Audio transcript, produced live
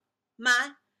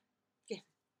my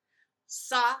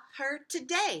saw her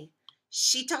today.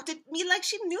 She talked to me like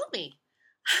she knew me.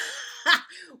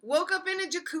 Woke up in a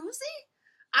jacuzzi?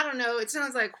 I don't know. It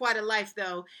sounds like quite a life,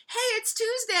 though. Hey, it's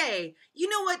Tuesday. You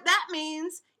know what that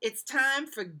means? It's time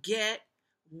for Get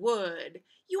Wood.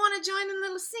 You want to join in a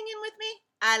little singing with me?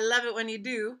 I love it when you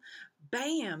do.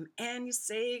 Bam, and you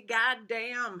say, God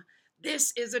damn,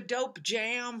 this is a dope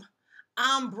jam.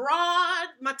 I'm broad,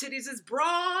 my titties is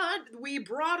broad, we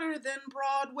broader than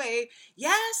Broadway.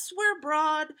 Yes, we're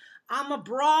broad, I'm a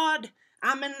broad,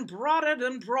 I'm in broader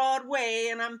than Broadway,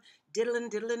 and I'm diddling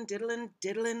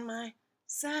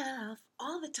myself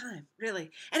all the time,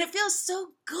 really. And it feels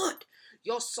so good.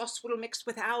 Your sauce will mix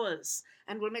with ours,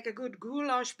 and we'll make a good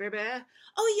goulash, baby.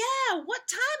 Oh yeah, what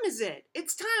time is it?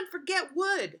 It's time for Get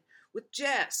Wood with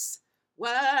Jess.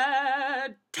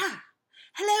 What?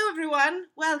 Hello, everyone.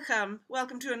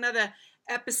 Welcome to another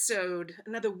episode,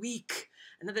 another week,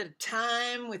 another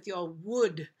time with your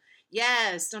wood.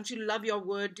 Yes, don't you love your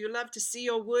wood? Do you love to see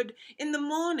your wood in the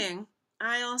morning?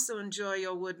 I also enjoy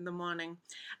your wood in the morning.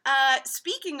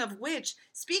 Speaking of which,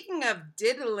 speaking of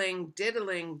diddling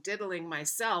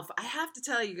myself, I have to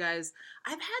tell you guys,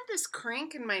 I've had this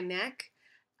crank in my neck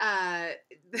uh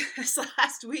this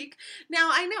last week.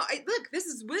 Now I know, look, this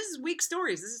is week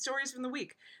stories. This is stories from the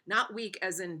week. Not weak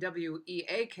as in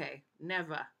WEAK,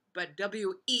 never, but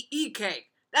WEEK.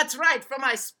 That's right, for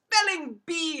my spelling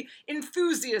bee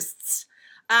enthusiasts.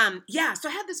 Yeah, so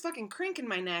I had this fucking crink in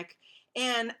my neck,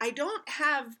 and I don't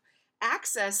have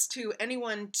access to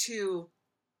anyone to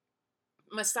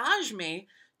massage me,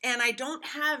 and I don't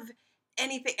have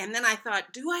anything. And then I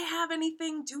thought, do I have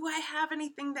anything? Do I have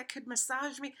anything that could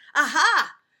massage me?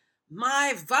 Aha!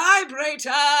 My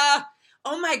vibrator!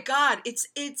 Oh my god, it's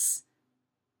a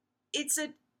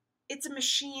it's a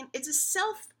machine. It's a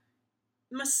self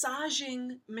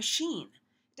massaging machine.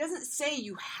 It doesn't say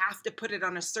you have to put it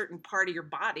on a certain part of your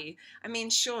body. I mean,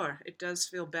 sure, it does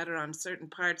feel better on certain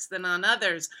parts than on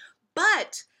others.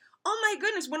 But oh my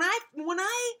goodness, when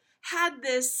I had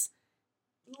this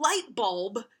light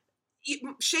bulb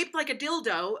shaped like a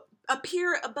dildo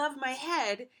appear above my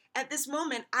head at this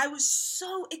moment, I was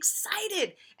so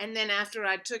excited. And then after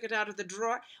I took it out of the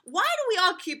drawer, why do we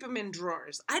all keep them in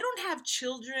drawers? I don't have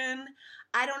children.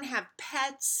 I don't have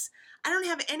pets. I don't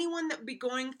have anyone that would be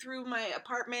going through my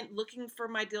apartment looking for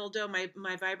my dildo,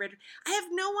 my vibrator. I have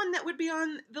no one that would be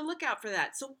on the lookout for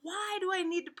that. So why do I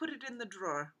need to put it in the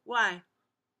drawer? Why?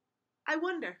 I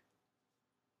wonder.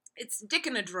 It's dick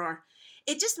in a drawer.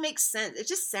 It just makes sense. It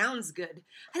just sounds good.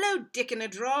 Hello, dick in a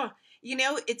drawer. You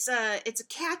know, it's a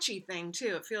catchy thing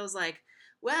too. It feels like,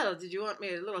 well, did you want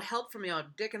me a little help from your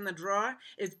dick in the drawer?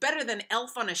 It's better than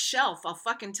Elf on a Shelf. I'll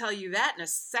fucking tell you that in a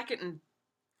second and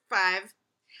five.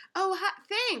 Oh,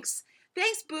 thanks.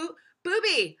 Thanks,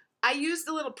 Booby. I used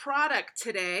a little product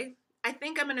today. I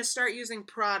think I'm gonna start using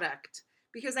product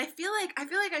because I feel like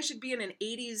I should be in an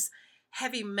 80s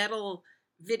heavy metal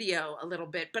video a little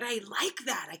bit, but I like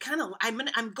that.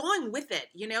 I'm going with it,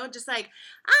 just like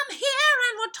I'm here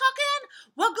and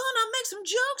we're gonna make some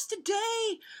jokes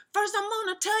today. First I'm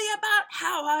gonna tell you about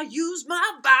how I use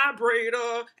my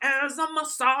vibrator as a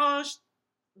massage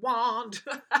wand.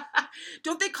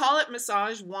 Don't they call it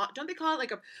massage wand? Don't they call it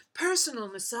like a personal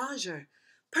massager?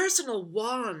 Personal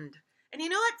wand. And you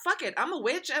know what? Fuck it. I'm a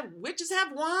witch. Witches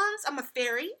have wands. I'm a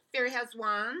fairy. Fairy has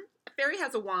wand. A fairy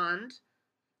has a wand.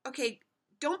 Okay,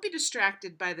 don't be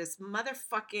distracted by this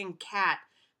motherfucking cat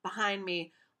behind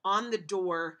me on the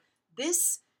door.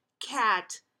 This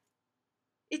cat,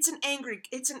 it's an angry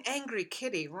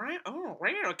kitty, right? Oh,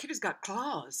 wow, kitty's got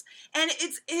claws. And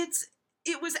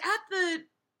it was at the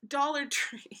Dollar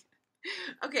Tree.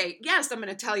 Okay, yes, I'm going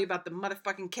to tell you about the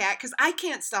motherfucking cat because I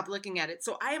can't stop looking at it.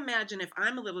 So I imagine if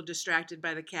I'm a little distracted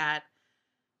by the cat.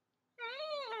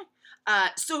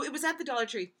 So it was at the Dollar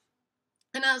Tree.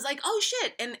 And I was like, oh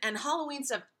shit. And Halloween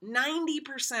stuff,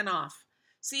 90% off.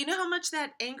 So you know how much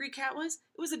that angry cat was?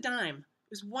 It was a dime.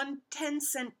 It was 1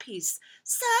 10-cent piece.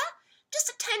 Sir, just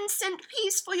a 10-cent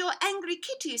piece for your angry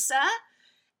kitty, sir.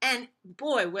 And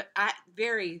boy, I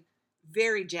very,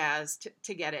 very jazzed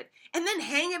to get it. And then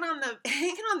hanging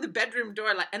on the bedroom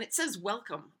door, and it says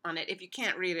welcome on it. If you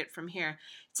can't read it from here,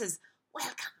 it says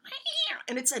welcome here,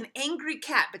 and it's an angry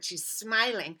cat, but she's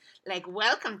smiling like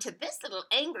welcome to this little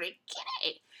angry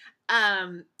kitty.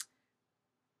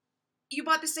 you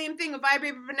bought the same thing, a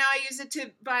vibrator, but now I use it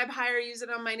to vibe higher, use it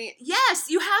on my knee. Yes,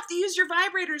 you have to use your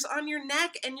vibrators on your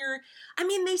neck and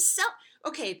they sell,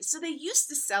 okay, so they used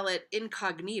to sell it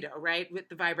incognito, right, with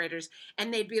the vibrators,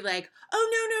 and they'd be like,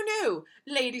 oh, no,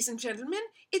 ladies and gentlemen,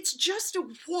 it's just a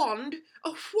wand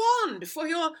for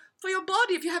your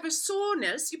body. If you have a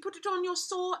soreness, you put it on your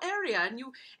sore area,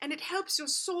 and it helps your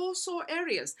sore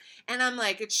areas. And I'm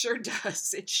like, it sure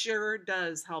does. It sure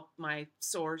does help my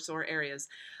sore areas.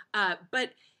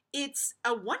 But it's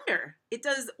a wonder. It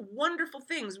does wonderful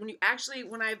things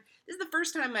this is the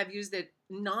first time I've used it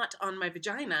not on my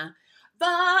vagina.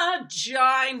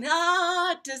 Vagina.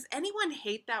 Does anyone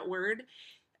hate that word?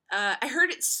 I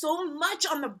heard it so much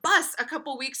on the bus a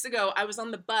couple weeks ago. I was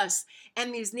on the bus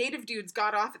and these native dudes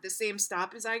got off at the same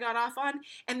stop as I got off on,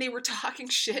 and they were talking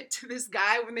shit to this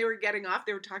guy when they were getting off.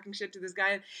 They were talking shit to this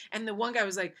guy, and the one guy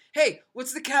was like, "Hey,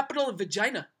 what's the capital of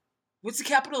vagina? What's the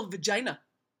capital of vagina?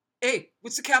 Hey,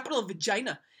 what's the capital of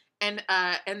vagina?" And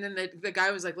then the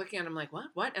guy was like looking at him like,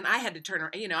 what? And I had to turn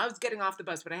around. I was getting off the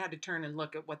bus, but I had to turn and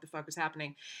look at what the fuck was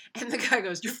happening. And the guy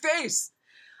goes, "Your face."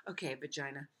 Okay,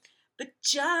 vagina.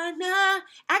 Vagina.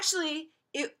 Actually,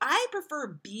 I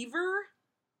prefer beaver.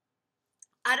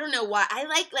 I don't know why. I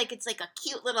like it's like a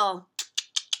cute little,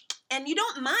 and you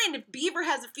don't mind if beaver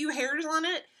has a few hairs on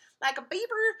it. Like a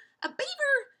beaver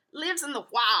lives in the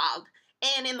wild.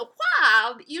 And in the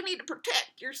wild, you need to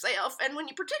protect yourself. And when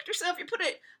you protect yourself, you put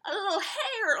a little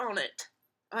hair on it.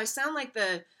 Oh, I sound like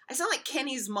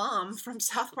Kenny's mom from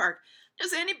South Park.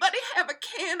 Does anybody have a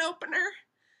can opener?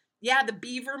 Yeah, the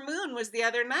beaver moon was the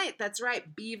other night. That's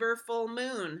right, beaver full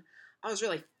moon. I was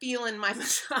really feeling my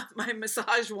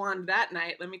massage wand that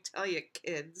night, let me tell you,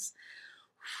 kids.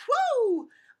 Woo!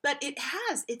 But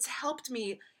it's helped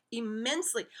me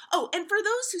immensely. Oh, and for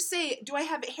those who say, do I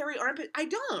have hairy armpits? I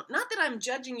don't. Not that I'm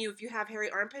judging you if you have hairy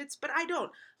armpits, but I don't.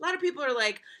 A lot of people are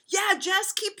like, yeah,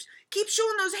 Jess, keep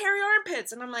showing those hairy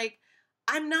armpits. And I'm like,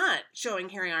 I'm not showing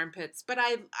hairy armpits, but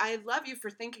I love you for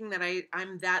thinking that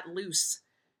I'm that loose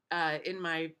in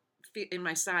my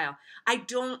style. I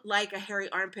don't like a hairy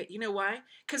armpit. You know why?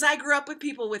 Because I grew up with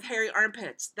people with hairy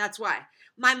armpits. That's why.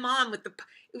 My mom it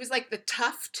was like the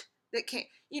tuft that came,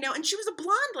 and she was a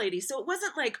blonde lady. So it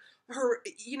wasn't like her,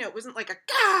 it wasn't like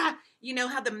how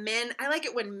the men, I like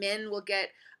it when men will get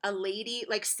a lady,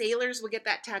 like sailors will get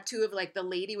that tattoo of like the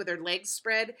lady with her legs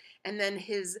spread. And then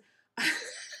his,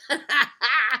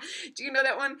 do you know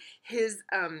that one? His,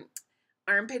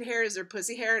 armpit hair is their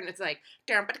pussy hair, and it's like,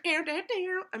 I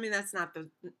mean, that's not,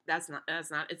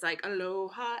 it's like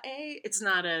aloha, it's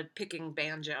not a picking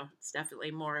banjo. It's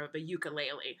definitely more of a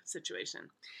ukulele situation.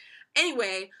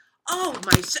 Anyway, oh,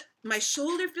 my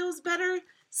shoulder feels better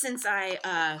since I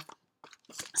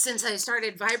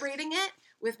started vibrating it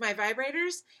with my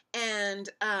vibrators. And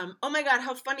oh my god,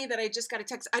 how funny that I just got a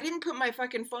text. I didn't put my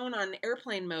fucking phone on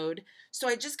airplane mode, so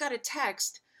I just got a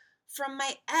text from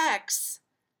my ex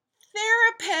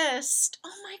therapist.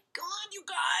 Oh my god, you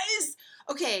guys.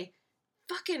 Okay,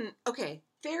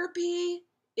 therapy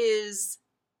is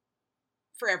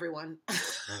for everyone.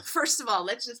 First of all,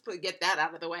 let's just get that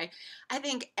out of the way. I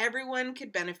think everyone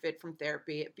could benefit from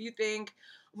therapy. If you think,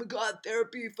 oh my god,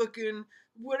 therapy, fucking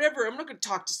whatever, I'm not gonna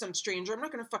talk to some stranger, I'm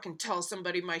not gonna fucking tell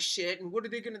somebody my shit, and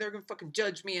they're gonna fucking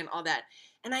judge me and all that.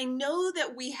 And I know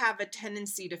that we have a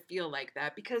tendency to feel like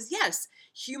that because yes,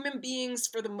 human beings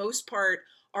for the most part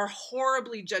are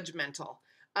horribly judgmental,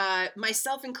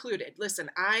 myself included. Listen,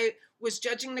 I was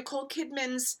judging Nicole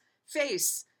Kidman's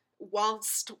face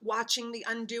whilst watching The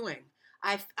Undoing.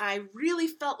 I really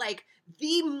felt like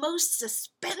the most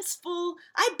suspenseful.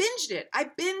 I binged it. I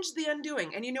binged The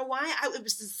Undoing, and you know why? It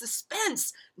was the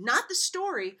suspense, not the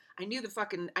story. I knew.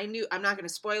 I'm not going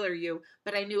to spoiler you,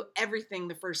 but I knew everything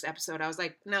the first episode. I was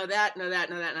like, no, that.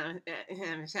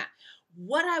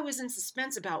 What I was in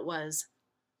suspense about was,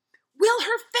 will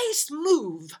her face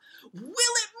move? Will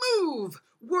it move?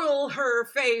 Will her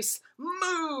face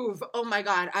move? Oh my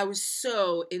god, I was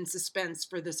so in suspense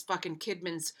for this fucking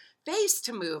Kidman's face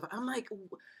to move. I'm like,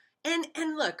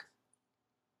 and look,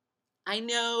 I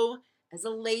know as a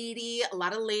lady, a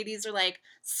lot of ladies are like,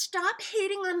 stop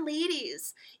hating on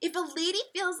ladies. If a lady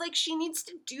feels like she needs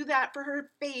to do that for her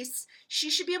face, she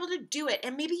should be able to do it.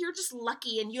 And maybe you're just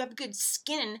lucky and you have good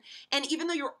skin. And even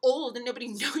though you're old and nobody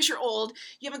knows you're old,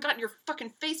 you haven't gotten your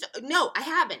fucking face. No, I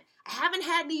haven't. I haven't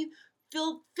had any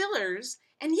fillers.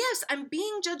 And yes, I'm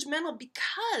being judgmental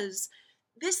because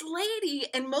this lady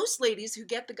and most ladies who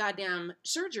get the goddamn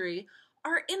surgery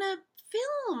are in a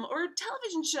film or a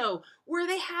television show where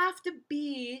they have to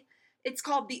be, it's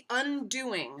called The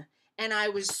Undoing. And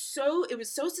it was so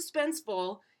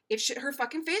suspenseful if her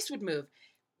fucking face would move.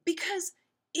 Because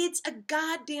It's a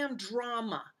goddamn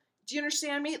drama. Do you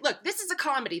understand me? Look, this is a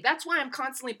comedy. That's why I'm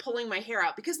constantly pulling my hair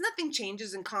out, because nothing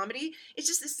changes in comedy. It's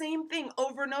just the same thing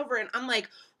over and over. And I'm like,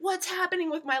 what's happening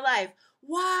with my life?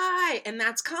 Why? And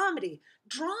that's comedy.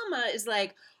 Drama is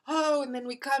like, oh, and then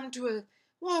we come to a,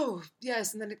 whoa,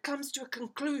 yes, and then it comes to a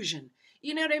conclusion.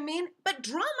 You know what I mean? But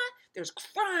drama, there's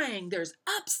crying, there's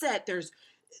upset, there's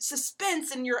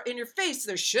suspense in your face.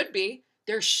 There should be.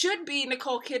 There should be,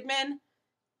 Nicole Kidman.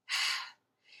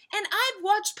 And I've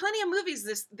watched plenty of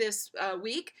movies this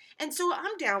week, and so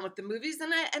I'm down with the movies,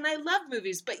 and I love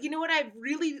movies. But you know what? I've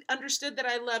really understood that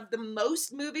I love the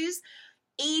most movies,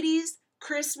 80s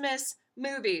Christmas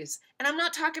movies, and I'm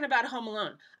not talking about Home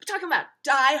Alone. I'm talking about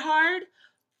Die Hard.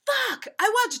 Fuck!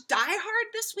 I watched Die Hard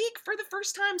this week for the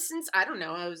first time since, I don't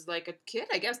know, I was like a kid,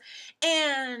 I guess.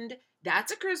 And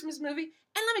that's a Christmas movie.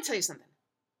 And let me tell you something.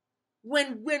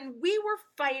 When we were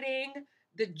fighting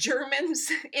the Germans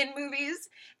in movies,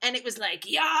 and it was like,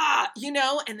 yeah,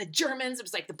 and the Germans, it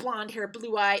was like the blonde hair,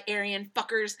 blue eye, Aryan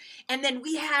fuckers. And then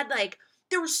we had like,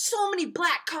 there were so many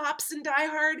black cops in Die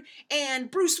Hard,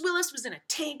 and Bruce Willis was in a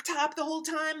tank top the whole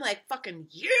time, like fucking,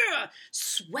 yeah,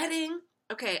 sweating.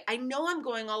 Okay, I know I'm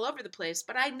going all over the place,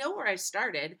 but I know where I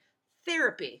started.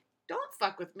 Therapy. Don't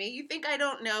fuck with me. You think I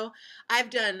don't know? I've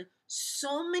done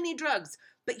so many drugs,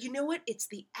 but you know what? It's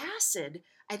the acid,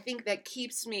 I think, that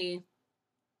keeps me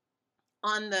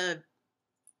on the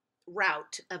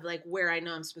route of like where I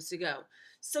know I'm supposed to go.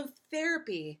 So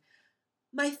therapy,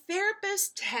 my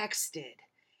therapist texted,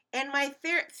 and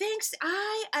thanks,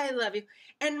 I love you.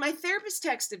 And my therapist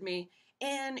texted me,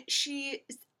 and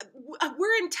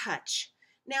we're in touch.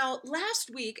 Now,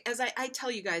 last week, as I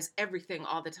tell you guys everything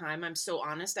all the time, I'm so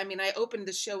honest. I mean, I opened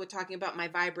the show with talking about my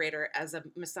vibrator as a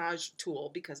massage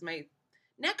tool because my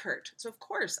neck hurt. So, of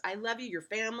course, I love you, your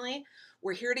family.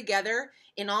 We're here together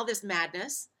in all this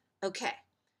madness. Okay.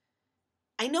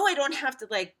 I know I don't have to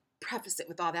like preface it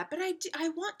with all that, but I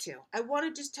want to. I want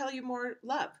to just tell you more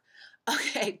love.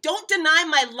 Okay, don't deny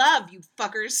my love, you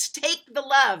fuckers. Take the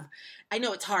love. I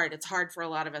know it's hard. It's hard for a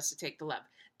lot of us to take the love.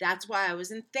 That's why I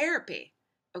was in therapy.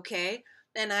 Okay?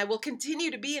 And I will continue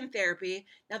to be in therapy.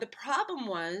 Now, the problem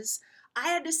was I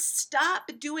had to stop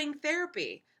doing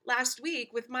therapy last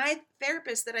week with my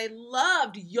therapist that I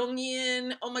loved,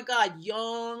 Jungian. Oh my God,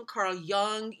 Jung, Carl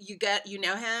Jung. You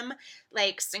know him?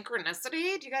 Like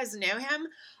synchronicity. Do you guys know him?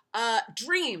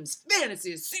 Dreams,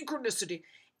 fantasies, synchronicity.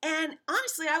 And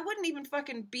honestly, I wouldn't even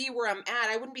fucking be where I'm at.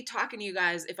 I wouldn't be talking to you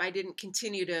guys if I didn't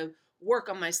continue to work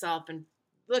on myself and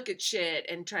look at shit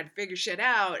and try to figure shit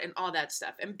out and all that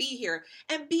stuff and be here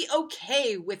and be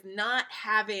okay with not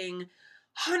having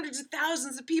hundreds of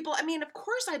thousands of people. I mean, of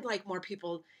course I'd like more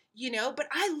people, but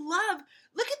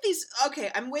look at these.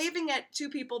 Okay, I'm waving at two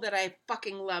people that I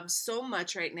fucking love so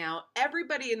much right now.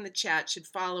 Everybody in the chat should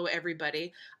follow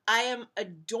everybody. I am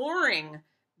adoring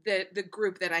the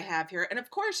group that I have here. And of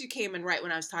course you came in right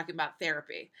when I was talking about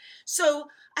therapy. So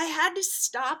I had to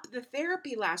stop the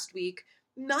therapy last week,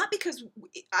 not because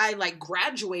I like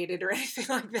graduated or anything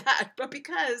like that, but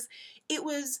because it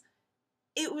was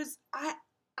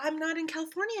I'm not in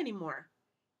California anymore.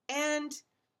 And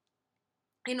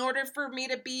in order for me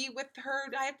to be with her,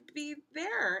 I have to be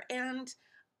there. And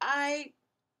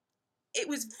it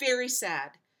was very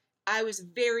sad. I was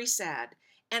very sad.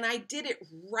 And I did it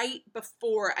right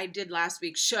before I did last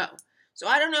week's show. So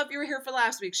I don't know if you were here for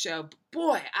last week's show, but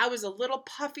boy, I was a little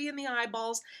puffy in the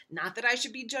eyeballs. Not that I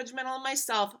should be judgmental of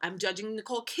myself. I'm judging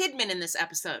Nicole Kidman in this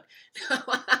episode.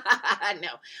 No,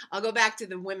 I'll go back to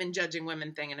the women judging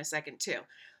women thing in a second too.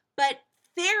 But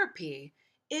therapy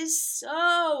is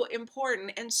so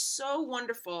important and so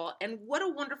wonderful, and what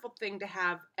a wonderful thing to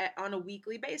have on a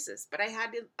weekly basis. But I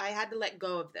had to let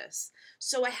go of this.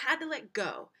 So I had to let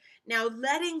go. Now,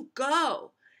 letting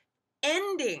go,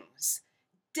 endings,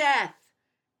 death,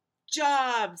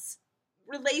 jobs,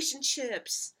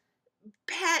 relationships,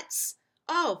 pets.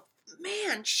 Oh,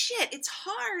 man, shit, it's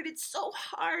hard. It's so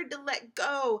hard to let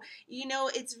go.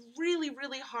 It's really,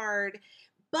 really hard.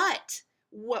 But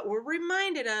what we're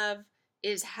reminded of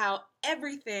is how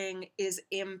everything is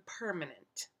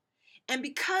impermanent. And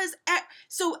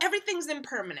so everything's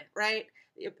impermanent, right?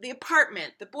 The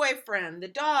apartment, the boyfriend, the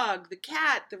dog, the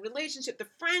cat, the relationship, the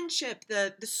friendship,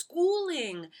 the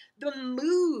schooling, the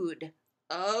mood.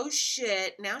 Oh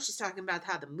shit, now she's talking about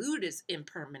how the mood is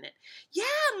impermanent. Yeah,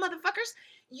 motherfuckers,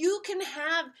 you can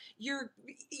have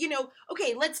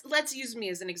okay, let's use me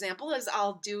as an example, as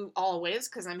I'll do always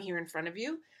because I'm here in front of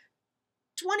you.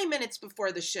 20 minutes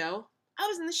before the show, I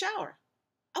was in the shower.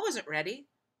 I wasn't ready.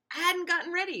 I hadn't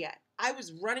gotten ready yet. I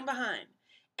was running behind.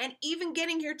 And even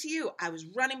getting here to you, I was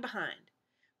running behind.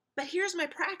 But here's my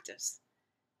practice.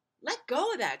 Let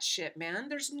go of that shit, man. I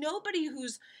don't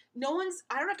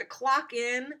have to clock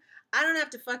in. I don't have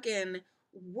to fucking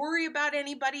worry about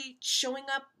anybody showing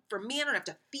up for me. I don't have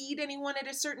to feed anyone at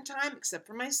a certain time except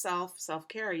for myself.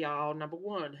 Self-care, y'all. Number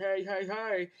one. Hey, hey,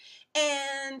 hey.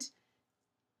 And,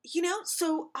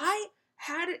 so I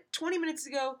had it 20 minutes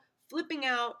ago, flipping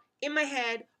out in my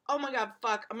head. Oh my God,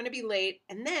 fuck, I'm going to be late.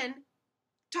 And then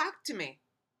talked to me,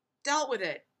 dealt with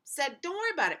it, said, don't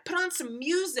worry about it. Put on some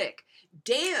music,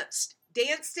 danced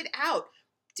it out,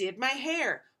 did my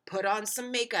hair, put on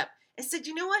some makeup, and said,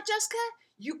 you know what, Jessica?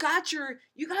 You got your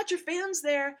fans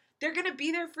there. They're going to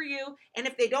be there for you. And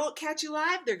if they don't catch you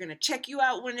live, they're going to check you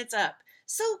out when it's up.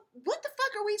 So what the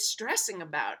fuck are we stressing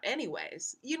about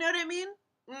anyways? You know what I mean?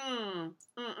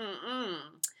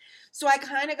 So I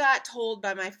kind of got told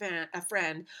by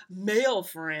male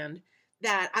friend,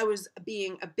 that I was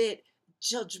being a bit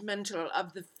judgmental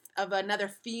of another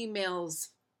female's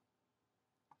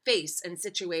face and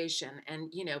situation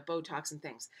and, Botox and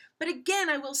things. But again,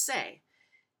 I will say,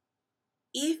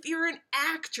 if you're an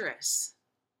actress,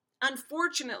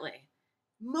 unfortunately,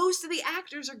 most of the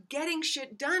actors are getting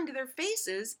shit done to their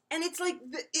faces, and it's like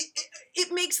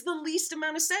it makes the least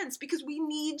amount of sense, because we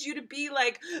need you to be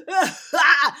like,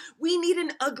 we need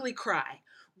an ugly cry.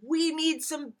 We need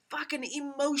some fucking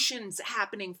emotions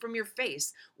happening from your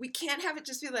face. We can't have it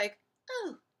just be like,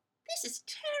 oh, this is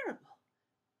terrible.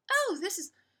 Oh,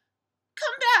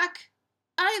 come back.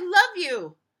 I love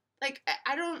you. Like,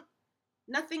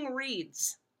 nothing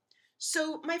reads.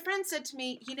 So my friend said to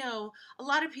me, a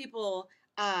lot of people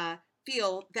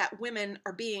feel that women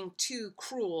are being too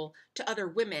cruel to other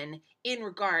women in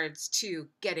regards to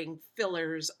getting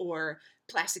fillers or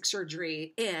plastic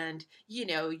surgery, and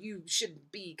you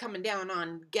should be coming down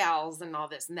on gals and all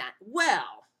this and that.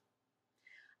 Well,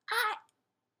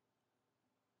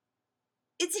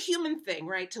 it's a human thing,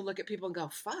 right, to look at people and go,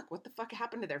 fuck, what the fuck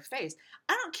happened to their face?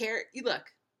 I don't care. You look,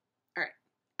 all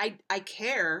right, I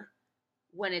care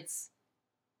when it's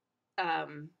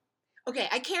okay,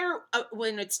 I care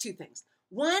when it's two things.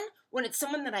 One, when it's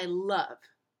someone that I love,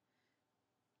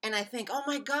 and I think, oh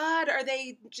my God, are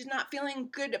they just not feeling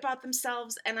good about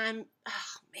themselves? And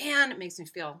it makes me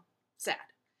feel sad.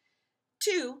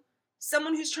 Two,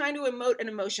 someone who's trying to emote an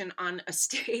emotion on a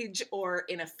stage or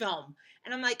in a film.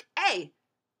 And I'm like, hey,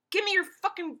 give me your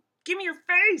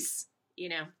face,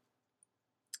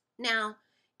 Now,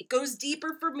 it goes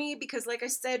deeper for me because, like I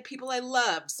said, people I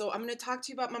love. So I'm going to talk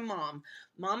to you about my mom.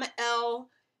 Mama L,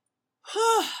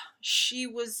 she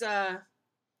was a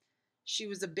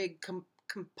big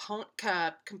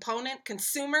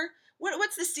consumer.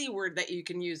 What's the C word that you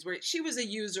can use? Where she was a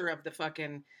user of the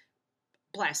fucking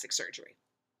plastic surgery.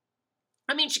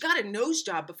 I mean, she got a nose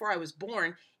job before I was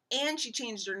born, and she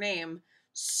changed her name.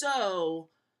 So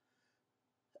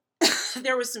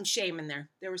there was some shame in there.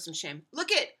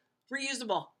 Look at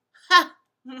reusable. Ha!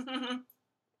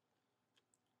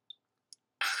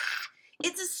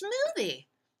 It's a smoothie.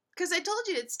 Because I told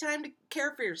you it's time to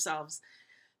care for yourselves.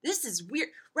 This is weird,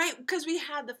 right? Because we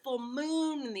had the full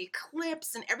moon and the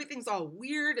eclipse and everything's all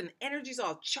weird and the energy's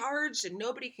all charged and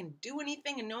nobody can do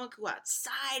anything and no one can go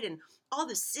outside and all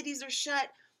the cities are shut.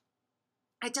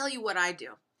 I tell you what I do.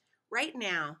 Right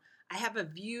now, I have a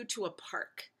view to a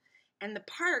park. And the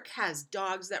park has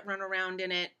dogs that run around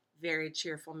in it, very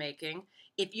cheerful making.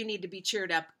 If you need to be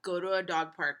cheered up, go to a dog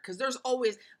park. Because there's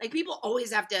always, people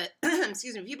always have to,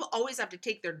 people always have to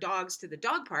take their dogs to the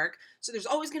dog park. So there's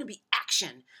always going to be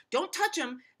action. Don't touch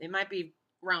them. They might be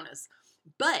Ronas.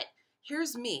 But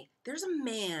here's me. There's a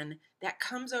man that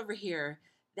comes over here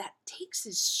that takes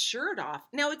his shirt off.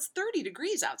 Now it's 30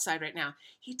 degrees outside right now.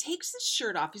 He takes his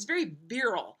shirt off. He's very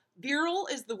virile. Virile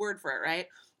is the word for it, right?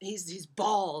 He's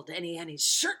bald and he's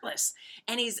shirtless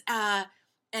and he's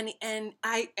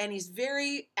he's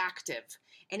very active.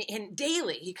 And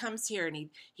daily he comes here and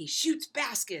he shoots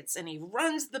baskets and he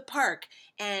runs the park,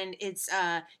 and it's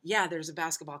there's a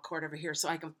basketball court over here so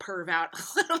I can perv out a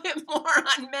little bit more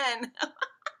on men.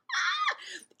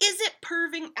 Is it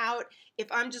perving out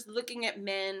if I'm just looking at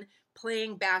men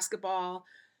playing basketball,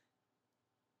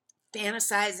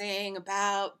 fantasizing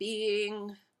about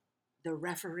being the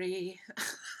referee?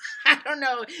 I don't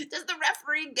know. Does the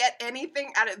referee get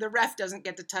anything out of the ref? Doesn't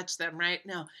get to touch them, right?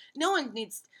 No one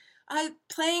needs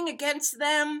playing against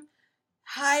them,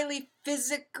 highly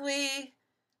physically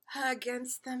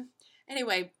against them.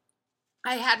 Anyway,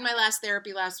 I had my last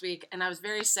therapy last week and I was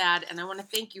very sad, and I want to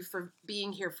thank you for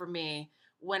being here for me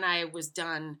when I was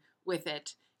done with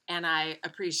it, and I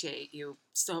appreciate you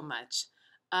so much.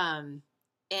 And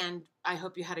I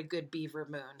hope you had a good beaver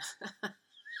moon.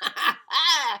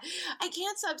 I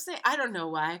can't stop saying. I don't know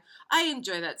why. I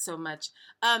enjoy that so much.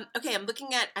 Okay, I'm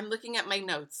looking at my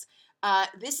notes.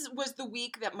 Was the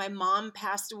week that my mom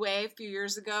passed away a few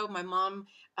years ago. My mom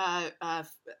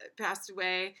passed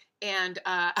away, and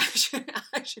I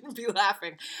shouldn't be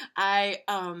laughing. I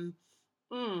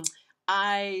mm,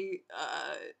 I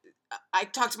I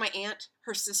talked to my aunt,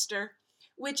 her sister,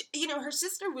 which her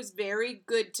sister was very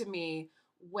good to me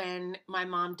when my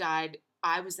mom died.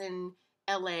 I was in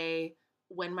LA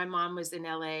when my mom was in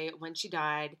LA when she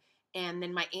died. And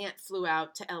then my aunt flew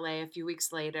out to LA a few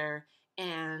weeks later.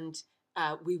 And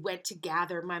we went to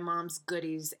gather my mom's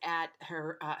goodies at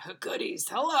her goodies.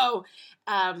 Hello,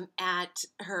 at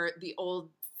the old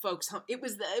folks home. It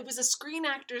was a Screen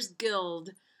Actors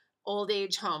Guild old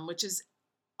age home, which is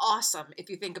awesome if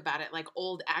you think about it. Like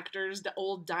old actors, the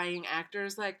old dying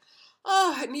actors, like,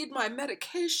 oh, I need my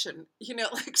medication.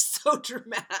 Like so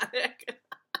dramatic.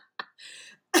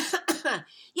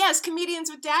 Yes, comedians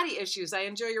with daddy issues. I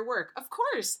enjoy your work. Of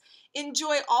course.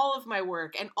 Enjoy all of my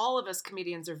work. And all of us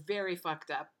comedians are very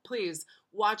fucked up. Please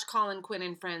watch Colin Quinn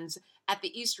and Friends at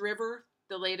the East River,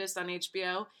 the latest on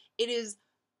HBO. It is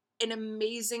an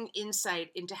amazing insight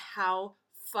into how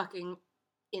fucking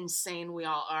insane we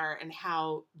all are and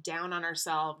how down on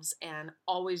ourselves and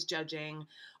always judging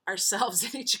ourselves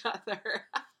and each other.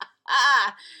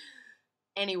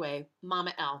 Anyway,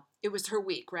 Mama L. It was her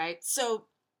week, right? So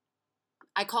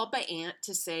I called my aunt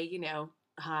to say,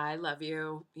 hi, love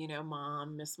you,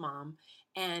 mom, miss mom.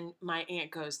 And my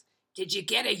aunt goes, did you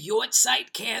get a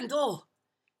Yortzeit candle?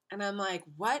 And I'm like,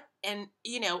 what? And,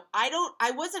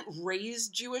 I wasn't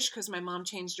raised Jewish because my mom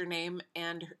changed her name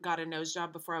and got a nose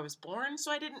job before I was born.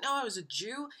 So I didn't know I was a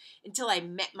Jew until I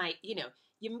met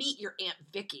you meet your Aunt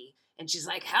Vicky and she's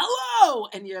like, hello.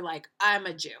 And you're like, I'm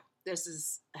a Jew. This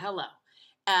is hello.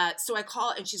 So I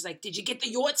call and she's like, did you get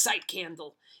the Yortzeit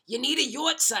candle? You need a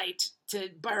Yortzeit to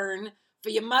burn for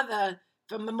your mother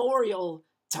for memorial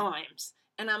times.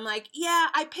 And I'm like, yeah,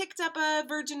 I picked up a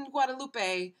Virgin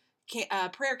Guadalupe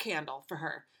prayer candle for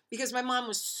her because my mom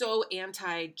was so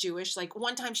anti-Jewish. Like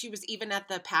one time she was even at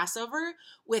the Passover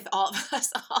with all of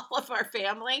us, all of our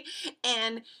family,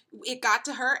 and it got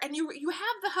to her. And you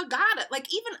have the Haggadah.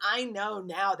 Like even I know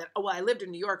now that I lived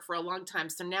in New York for a long time,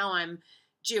 so now I'm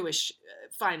Jewish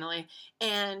finally,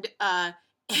 and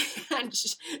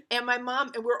and my mom,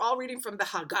 and we're all reading from the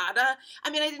Haggadah. I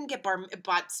mean, I didn't get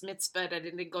bat mitzvah, I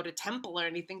didn't go to temple or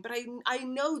anything, but I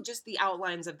know just the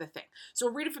outlines of the thing. So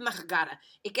we're reading from the Haggadah.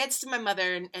 It gets to my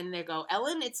mother, and they go,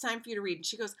 Ellen, it's time for you to read. And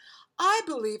she goes, I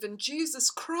believe in Jesus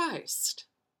Christ.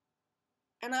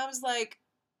 And I was like,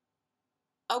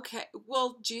 okay,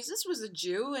 well, Jesus was a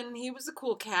Jew and he was a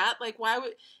cool cat. Like, why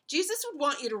would Jesus would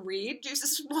want you to read?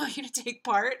 Jesus would want you to take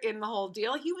part in the whole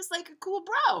deal. He was like a cool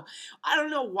bro. I don't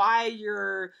know why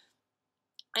you're.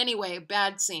 Anyway,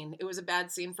 bad scene. It was a bad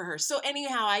scene for her. So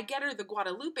anyhow, I get her the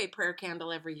Guadalupe prayer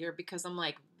candle every year because I'm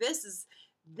like, this is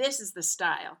the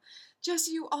style.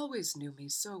 Jesse, you always knew me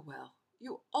so well.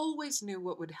 You always knew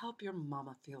what would help your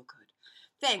mama feel good.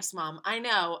 Thanks, Mom. I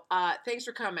know. Thanks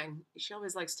for coming. She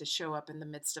always likes to show up in the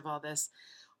midst of all this.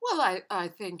 Well, I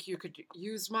think you could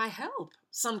use my help.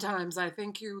 Sometimes I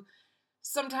think you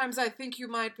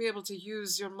might be able to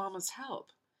use your mama's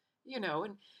help.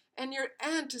 And your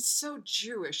aunt is so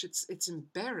Jewish. It's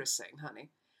embarrassing,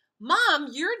 honey. Mom,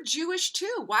 you're Jewish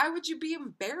too. Why would you be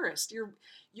embarrassed?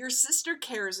 Your sister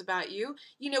cares about you.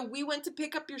 We went to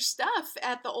pick up your stuff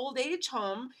at the old age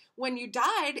home when you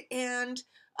died, and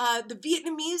the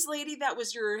Vietnamese lady that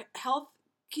was your health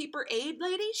keeper aide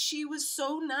lady, she was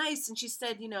so nice, and she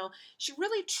said, she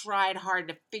really tried hard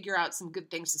to figure out some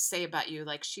good things to say about you.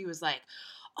 Like she was like,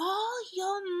 oh,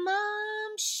 your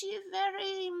mom, she had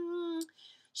very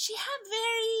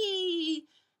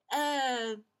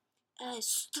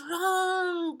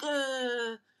strong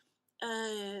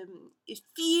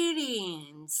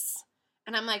feelings.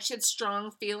 And I'm like, she had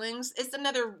strong feelings. It's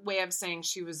another way of saying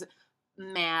she was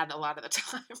mad a lot of the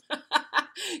time.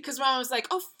 Because mom was like,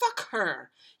 oh, fuck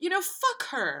her. Fuck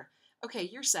her. Okay,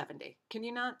 you're 70. Can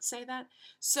you not say that?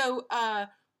 So,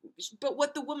 but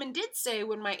what the woman did say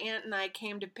when my aunt and I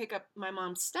came to pick up my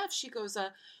mom's stuff, she goes,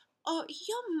 oh,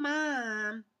 your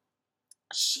mom,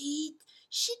 she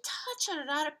touched a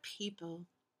lot of people.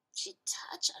 She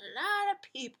touched a lot of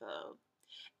people.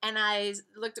 And I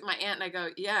looked at my aunt and I go,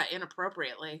 yeah,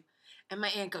 inappropriately. And my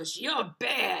aunt goes, you're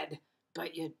bad,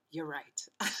 but you're right.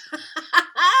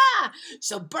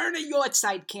 So burn a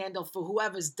Yortzeit candle for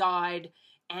whoever's died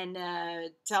and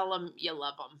tell them you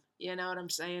love them. You know what I'm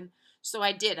saying? So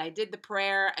I did. I did the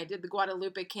prayer. I did the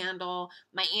Guadalupe candle.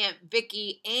 My Aunt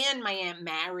Vicky and my Aunt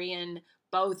Marion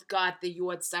both got the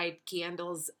Yortzeit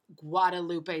candles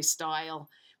Guadalupe style,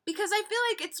 because I feel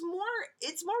like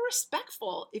it's more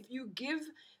respectful if you give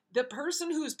the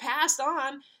person who's passed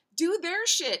on, do their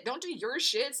shit. Don't do your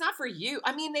shit. It's not for you.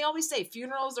 I mean, they always say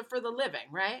funerals are for the living,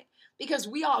 right? Because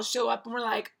we all show up and we're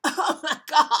like, oh my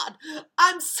God,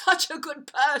 I'm such a good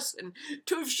person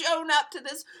to have shown up to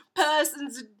this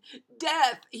person's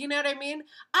death. You know what I mean?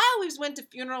 I always went to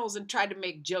funerals and tried to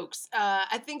make jokes.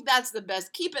 I think that's the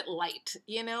best. Keep it light,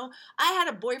 you know? I had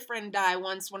a boyfriend die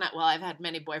once I've had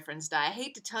many boyfriends die. I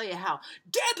hate to tell you how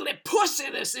deadly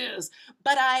pussy this is,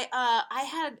 but I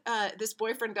had this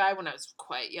boyfriend die when I was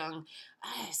quite young.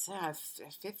 I said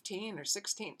 15 or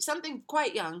 16, something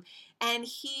quite young, and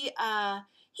he had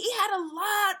a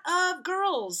lot of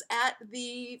girls at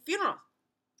the funeral.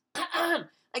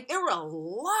 Like there were a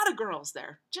lot of girls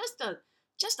there, just a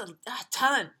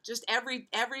ton, just every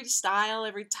style,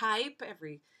 every type,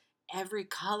 every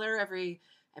color, every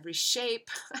shape.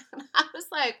 I was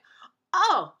like,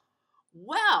 oh,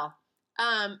 well,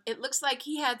 it looks like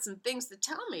he had some things to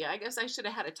tell me. I guess I should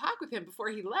have had a talk with him before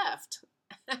he left.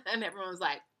 And everyone was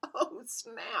like, oh,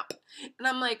 snap. And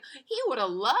I'm like, he would have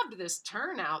loved this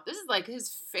turnout. This is like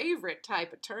his favorite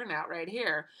type of turnout right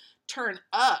here. Turn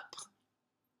up.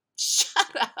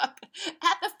 Shut up.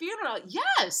 At the funeral.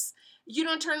 Yes. You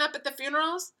don't turn up at the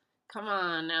funerals? Come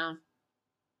on now.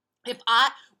 If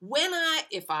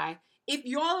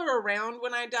y'all are around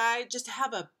when I die, just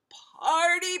have a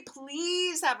party.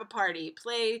 Please have a party.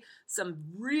 Play some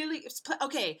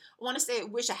okay, I want to say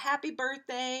wish a happy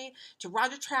birthday to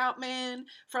Roger Troutman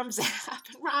from Zap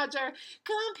and Roger.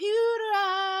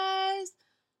 Computerized.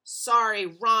 Sorry,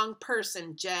 wrong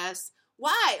person, Jess.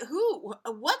 Why? Who?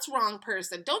 What's wrong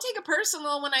person? Don't take it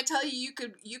personal when I tell you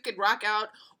you could rock out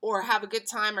or have a good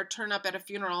time or turn up at a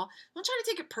funeral. Don't try to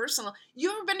take it personal.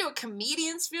 You ever been to a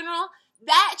comedian's funeral?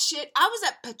 That shit, I was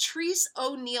at Patrice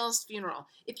O'Neal's funeral.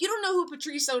 If you don't know who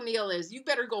Patrice O'Neal is, you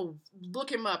better go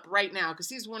look him up right now because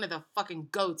he's one of the fucking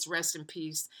goats, rest in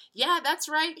peace. Yeah, that's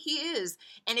right, he is.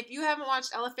 And if you haven't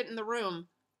watched Elephant in the Room,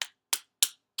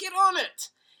 get on it.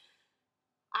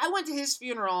 I went to his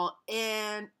funeral,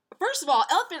 and first of all,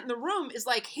 Elephant in the Room is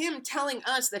like him telling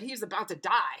us that he's about to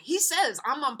die. He says,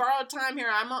 I'm on borrowed time here.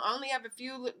 I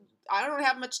don't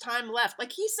have much time left.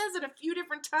 Like he says it a few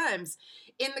different times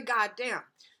in the goddamn.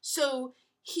 So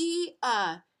he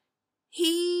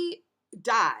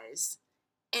dies,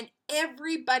 and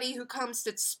everybody who comes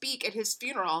to speak at his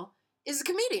funeral is a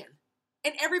comedian.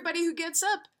 And everybody who gets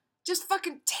up just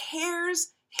fucking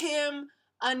tears him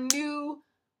a new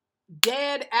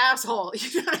dead asshole.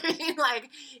 You know what I mean? Like,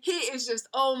 he is just,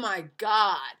 oh my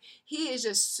God. He is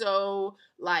just so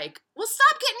like, well,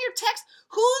 stop getting your text.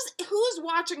 Who's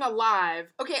watching a live?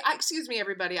 Okay, excuse me,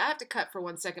 everybody. I have to cut for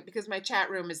 1 second because my chat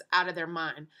room is out of their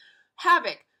mind.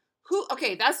 Havoc.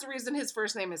 Okay, that's the reason his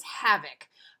first name is Havoc.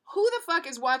 Who the fuck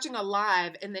is watching a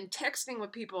live and then texting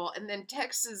with people and then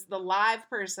texts the live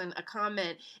person a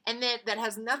comment and then that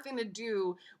has nothing to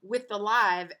do with the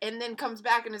live and then comes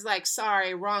back and is like,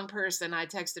 sorry, wrong person. I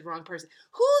texted wrong person.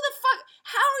 Who the fuck?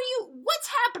 How are you? What's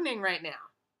happening right now?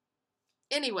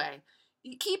 Anyway,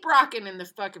 you keep rocking in the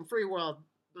fucking free world,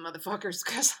 motherfuckers,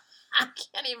 because I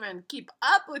can't even keep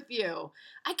up with you.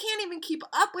 I can't even keep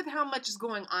up with how much is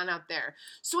going on out there.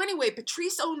 So anyway,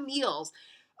 Patrice O'Neal's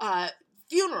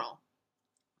funeral.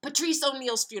 Patrice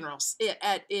O'Neal's funeral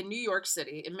in New York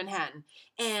City, in Manhattan.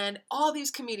 And all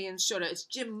these comedians showed up. It's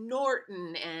Jim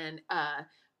Norton and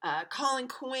Colin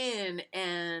Quinn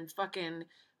and fucking,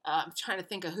 I'm trying to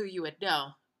think of who you would know.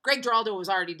 Greg Giraldo was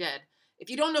already dead. If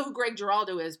you don't know who Greg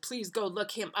Giraldo is, please go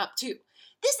look him up too.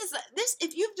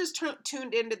 If you've just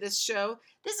tuned into this show,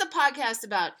 this is a podcast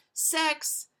about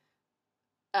sex,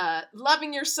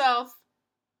 loving yourself,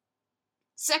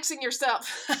 sexing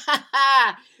yourself,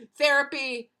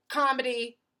 therapy,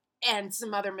 comedy, and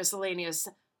some other miscellaneous,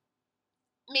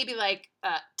 maybe like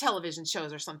television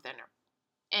shows or something.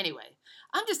 Anyway,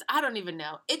 I don't even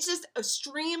know. It's just a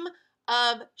stream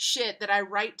of shit that I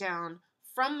write down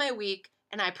from my week,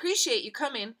 and I appreciate you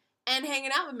coming and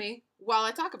hanging out with me while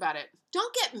I talk about it.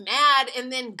 Don't get mad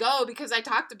and then go because I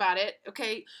talked about it,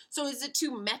 okay? So is it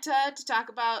too meta to talk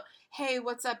about, hey,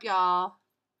 what's up, y'all?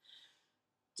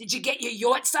 Did you get your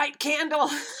Yortzeit candle? All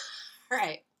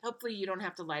right. Hopefully you don't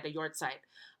have to light a Yortzeit.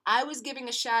 I was giving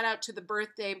a shout out to the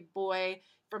birthday boy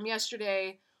from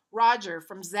yesterday, Roger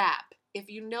from Zap. If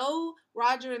you know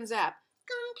Roger and Zap,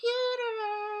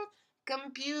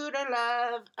 computer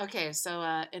love. Okay, so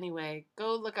anyway,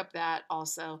 go look up that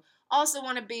also. Also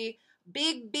want to be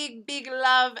big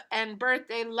love and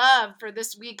birthday love for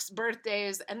this week's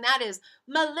birthdays, and that is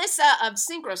Melissa of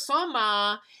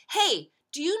Synchrosoma. Hey,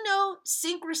 Do you know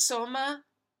Synchrosoma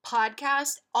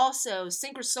podcast? Also,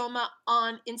 Synchrosoma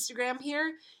on Instagram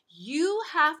here. You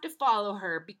have to follow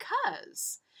her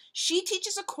because she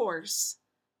teaches a course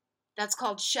that's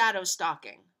called shadow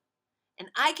stalking. And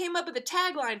I came up with a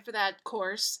tagline for that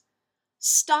course: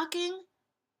 stalking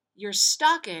your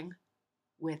stalking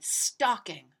with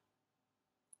stalking.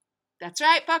 That's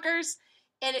right, fuckers.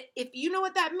 And if you know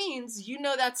what that means, you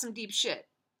know that's some deep shit.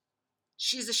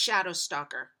 She's a shadow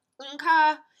stalker.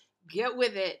 Okay, get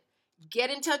with it. Get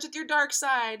in touch with your dark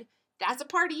side. That's a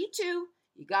part of you too.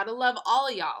 You gotta love all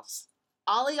of y'all's.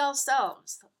 All of y'all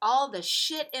selves. All the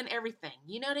shit and everything.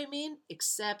 You know what I mean?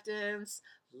 Acceptance,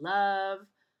 love,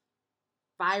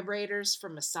 vibrators for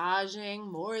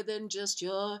massaging more than just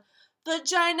your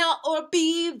vagina or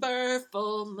beaver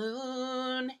full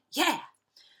moon. Yeah.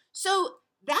 So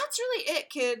that's really it,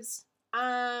 kids.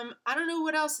 I don't know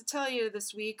what else to tell you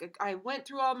this week. I went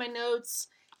through all my notes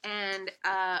and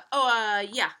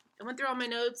yeah, I went through all my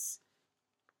notes.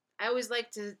 I always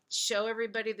like to show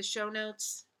everybody the show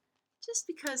notes just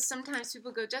because sometimes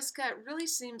people go, Jessica, it really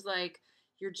seems like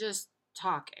you're just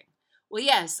talking. Well,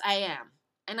 yes, I am.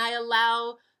 And I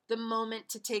allow the moment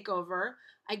to take over.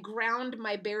 I ground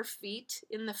my bare feet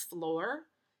in the floor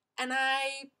and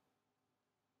I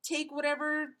take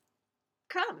whatever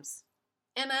comes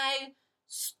and I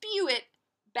spew it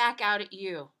back out at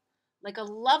you like a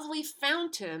lovely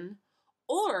fountain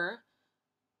or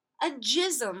a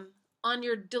jism on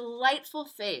your delightful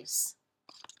face.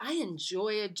 I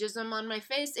enjoy a jism on my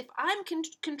face. If I'm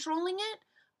controlling it,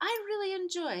 I really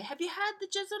enjoy. Have you had the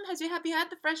jism? Have you had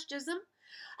the fresh jism?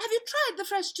 Have you tried the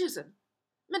fresh jism?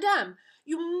 Madame,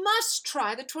 you must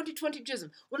try the 2020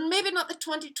 jism. Well, maybe not the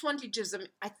 2020 jism.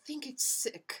 I think it's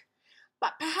sick.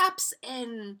 But perhaps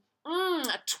in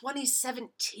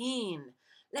 2017.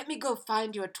 Let me go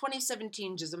find you a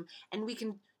 2017 jism and we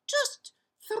can just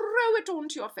throw it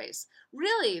onto your face.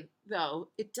 Really, though,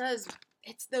 it does.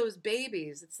 It's those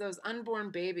babies. It's those unborn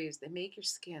babies. They make your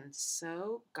skin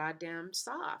so goddamn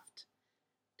soft.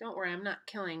 Don't worry, I'm not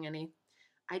killing any.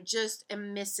 I just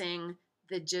am missing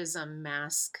the jism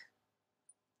mask.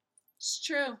 It's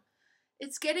true.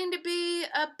 It's getting to be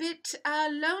a bit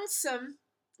lonesome.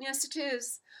 Yes, it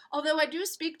is. Although I do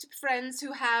speak to friends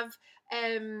who have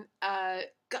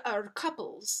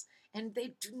couples, and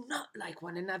they do not like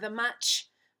one another much.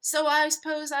 So I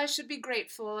suppose I should be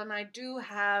grateful, and I do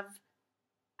have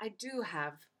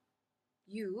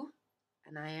you,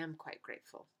 and I am quite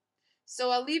grateful.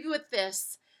 So I'll leave you with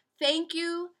this. Thank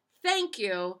you,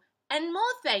 and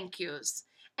more thank yous.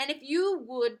 And if you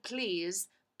would please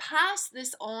pass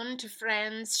this on to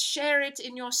friends, share it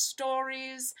in your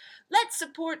stories. Let's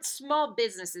support small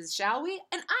businesses, shall we?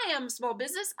 And I am a small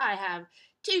business. I have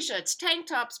t-shirts, tank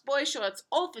tops, boy shorts,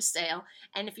 all for sale.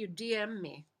 And if you DM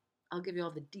me, I'll give you all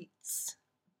the deets.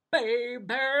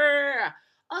 Baby!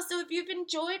 Also, if you've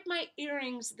enjoyed my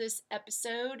earrings this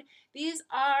episode, these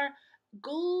are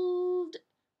gold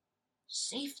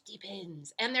safety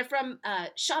pins, and they're from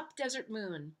Shop Desert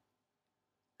Moon.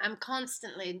 I'm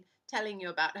constantly telling you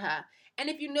about her. And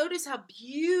if you notice how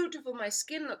beautiful my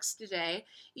skin looks today,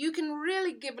 you can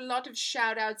really give a lot of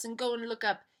shout outs and go and look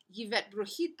up Yvette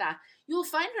Brujita. You'll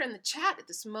find her in the chat at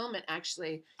this moment,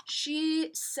 actually. She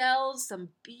sells some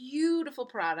beautiful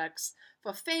products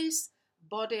for face,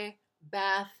 body,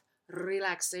 bath,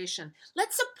 relaxation.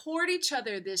 Let's support each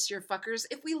other this year, fuckers.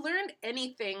 If we learned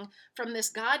anything from this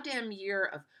goddamn year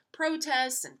of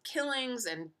protests and killings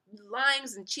and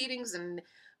lyings and cheatings and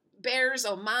bears,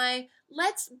 oh my,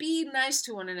 let's be nice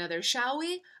to one another, shall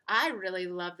we? I really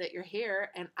love that you're here,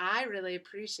 and I really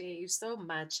appreciate you so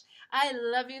much. I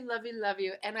love you, love you, love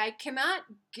you, and I cannot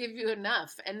give you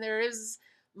enough, and there is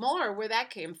more where that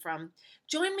came from.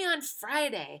 Join me on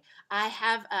Friday. I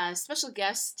have a special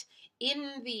guest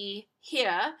in the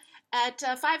here at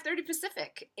 5:30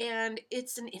 Pacific, and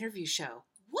it's an interview show.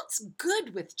 What's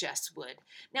good with Jess Wood?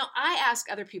 Now, I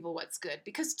ask other people what's good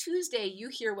because Tuesday you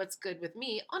hear what's good with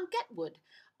me on Get Wood.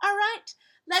 All right,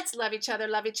 let's love each other,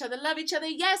 love each other, love each other.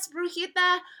 Yes,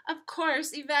 Brujita, of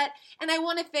course, Yvette. And I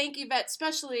want to thank Yvette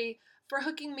especially for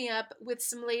hooking me up with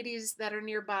some ladies that are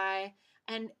nearby.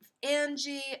 And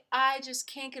Angie, I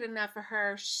just can't get enough of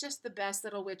her. She's just the best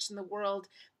little witch in the world.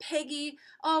 Peggy,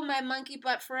 oh, my monkey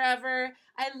butt forever.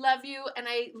 I love you, and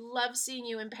I love seeing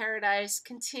you in paradise.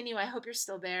 Continue. I hope you're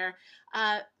still there.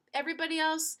 Everybody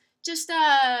else, just,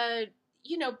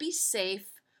 be safe.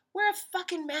 Wear a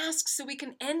fucking mask so we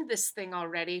can end this thing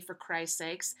already, for Christ's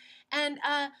sakes. And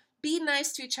be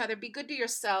nice to each other, be good to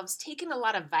yourselves, taking a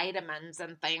lot of vitamins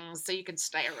and things so you can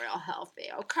stay real healthy,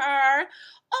 okay?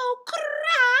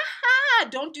 Okay.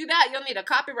 Don't do that. You'll need to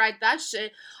copyright that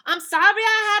shit. I'm sorry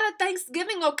I had a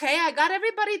Thanksgiving, okay? I got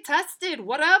everybody tested.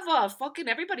 Whatever. Fucking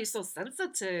everybody's so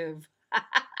sensitive.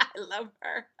 I love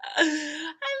her.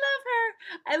 I love her.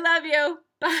 I love you.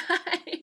 Bye.